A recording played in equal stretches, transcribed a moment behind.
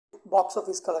Box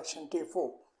office collection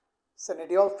T4. Sunny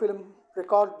Deol film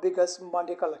record biggest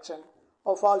Monday collection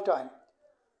of all time.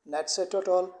 Net set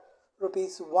total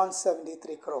rupees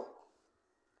 173 crore.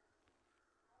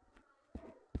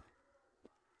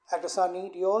 Actor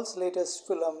Sunny Deol's latest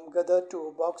film Gadar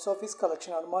 2 box office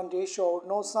collection on Monday showed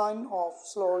no sign of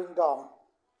slowing down.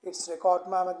 Its record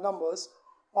mammoth numbers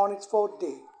on its fourth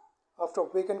day after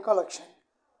weekend collection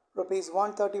rupees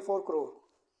 134 crore.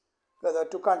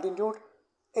 Gadar 2 continued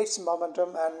its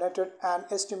momentum and netted an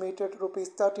estimated rupees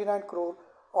 39 crore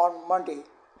on Monday.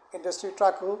 Industry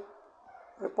tracker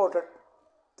reported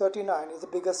 39 is the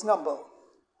biggest number.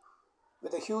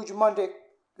 With a huge Monday,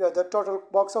 the total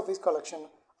box office collection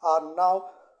are now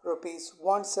rupees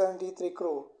 173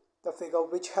 crore, the figure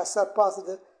which has surpassed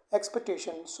the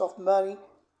expectations of many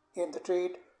in the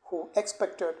trade who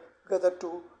expected Gadar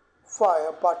to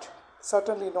fire, but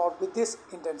certainly not with this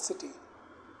intensity.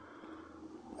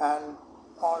 And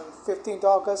on 15th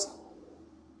August,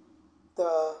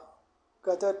 the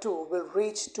Gadar 2 will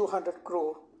reach 200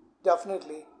 crore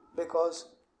definitely, because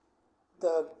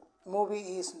the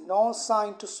movie is no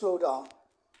sign to slow down,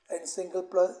 and single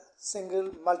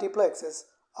multiplexes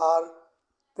are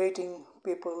waiting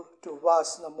people to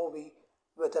watch the movie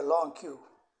with a long queue.